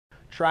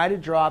try to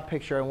draw a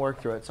picture and work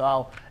through it.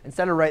 So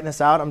instead of writing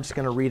this out, I'm just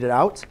going to read it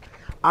out.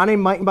 On a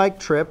mountain bike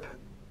trip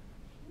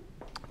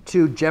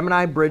to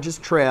Gemini Bridges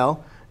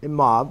Trail in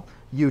Moab,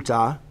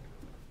 Utah,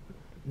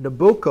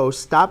 Nabucco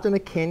stopped in a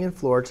canyon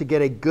floor to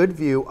get a good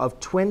view of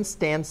twin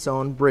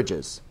sandstone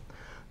bridges.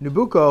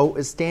 Nabucco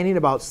is standing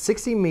about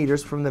 60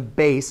 meters from the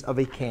base of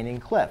a canyon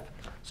cliff.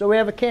 So we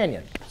have a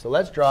canyon. So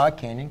let's draw a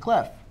canyon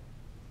cliff.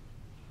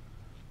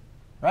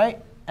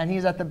 Right? And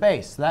he's at the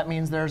base. So that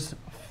means there's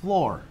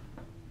floor.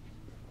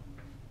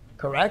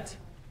 Correct?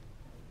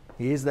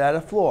 He's at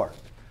a floor.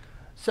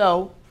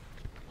 So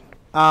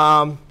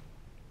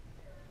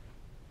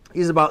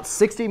he's about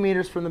 60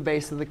 meters from the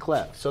base of the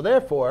cliff. So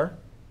therefore,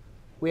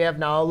 we have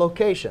now a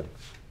location.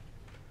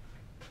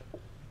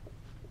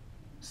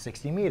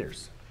 60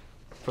 meters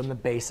from the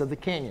base of the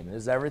canyon.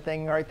 Is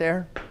everything right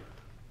there?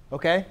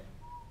 OK?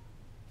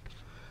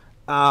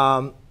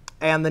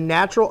 And the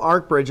natural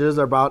arc bridges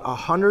are about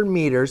 100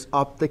 meters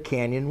up the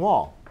canyon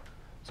wall.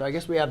 So I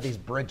guess we have these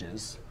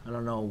bridges. I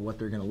don't know what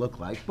they're going to look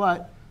like.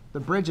 But the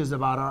bridges are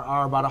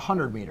about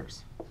 100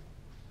 meters.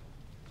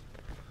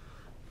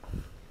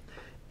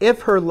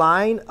 If her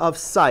line of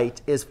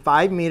sight is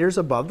 5 meters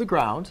above the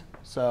ground,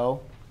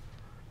 so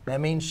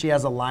that means she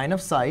has a line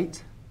of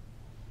sight,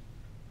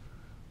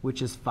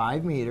 which is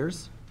 5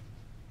 meters.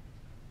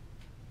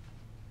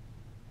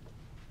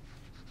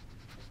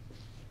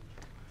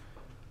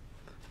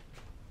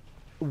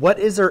 What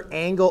is her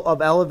angle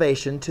of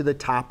elevation to the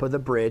top of the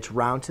bridge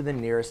round to the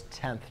nearest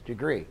 10th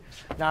degree?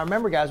 Now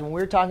remember, guys, when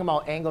we were talking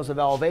about angles of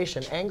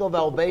elevation, angle of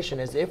elevation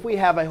is if we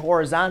have a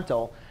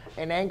horizontal,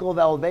 an angle of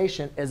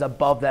elevation is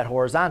above that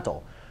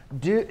horizontal.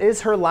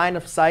 Is her line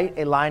of sight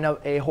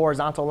a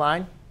horizontal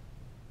line?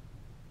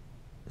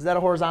 Is that a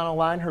horizontal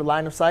line, her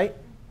line of sight?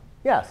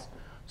 Yes.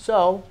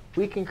 So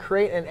we can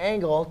create an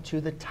angle to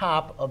the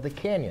top of the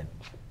canyon.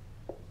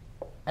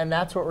 And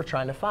that's what we're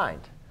trying to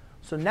find.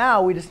 So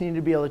now we just need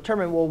to be able to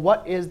determine, well,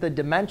 what is the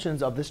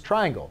dimensions of this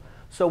triangle?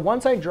 So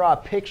once I draw a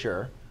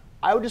picture,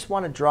 I would just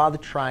want to draw the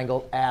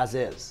triangle as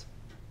is.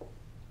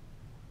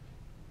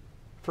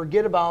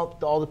 Forget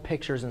about all the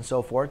pictures and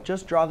so forth.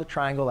 Just draw the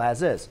triangle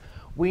as is.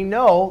 We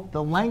know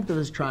the length of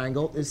this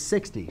triangle is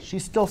 60.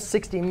 She's still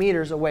 60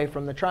 meters away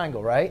from the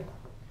triangle, right?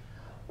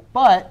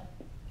 But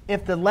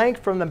if the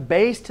length from the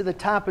base to the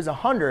top is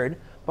 100,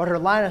 but her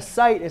line of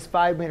sight is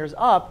 5 meters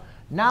up,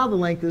 now the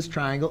length of this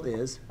triangle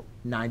is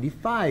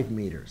 95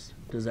 meters.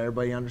 Does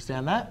everybody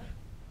understand that?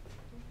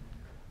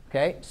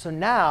 OK, so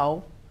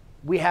now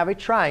we have a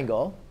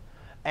triangle.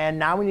 And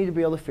now we need to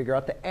be able to figure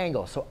out the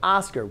angle. So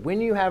Oscar,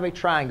 when you have a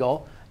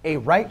triangle, a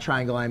right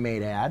triangle I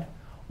may add,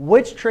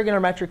 which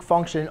trigonometric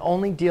function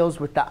only deals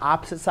with the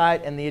opposite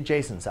side and the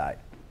adjacent side?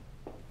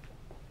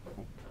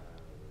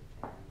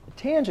 The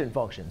tangent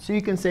function. So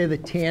you can say the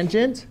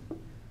tangent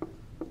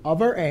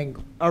of our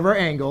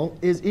angle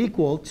is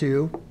equal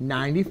to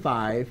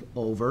 95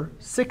 over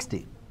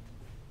 60.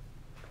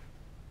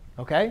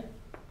 OK?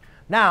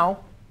 Now,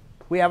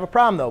 we have a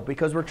problem, though,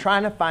 because we're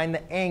trying to find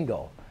the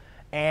angle.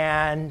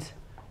 And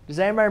does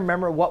anybody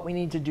remember what we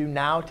need to do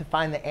now to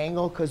find the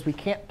angle? Because we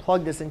can't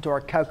plug this into our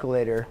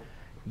calculator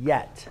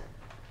yet.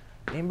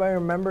 Anybody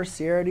remember?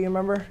 Sierra, do you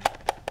remember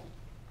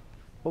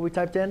what we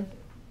typed in?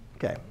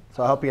 OK,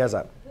 so I'll help you guys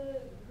out.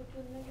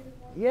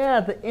 Yeah,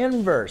 the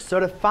inverse.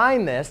 So to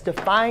find this, to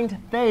find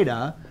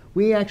theta,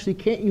 we actually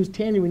can't use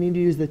tangent. We need to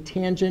use the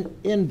tangent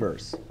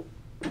inverse.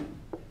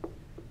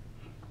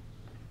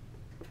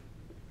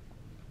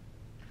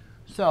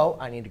 So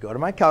I need to go to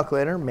my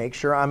calculator, make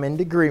sure I'm in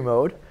degree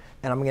mode.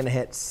 And I'm going to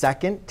hit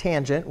second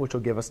tangent, which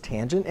will give us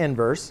tangent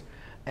inverse.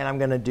 And I'm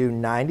going to do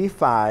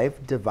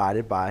 95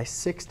 divided by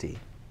 60.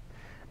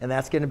 And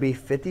that's going to be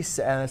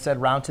 50. And I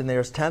said round to the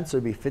nearest tenth, so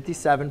it would be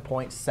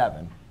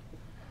 57.7.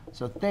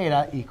 So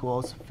theta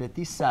equals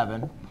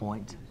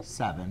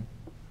 57.7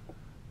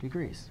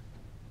 degrees.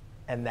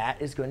 And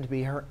that is going to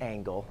be her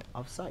angle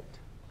of sight.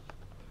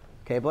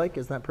 OK, Blake,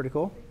 isn't that pretty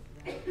cool?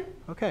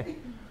 OK.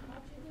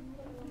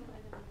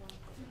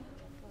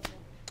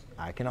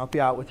 I can help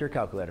you out with your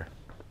calculator.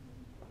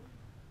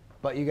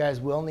 But you guys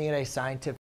will need a scientific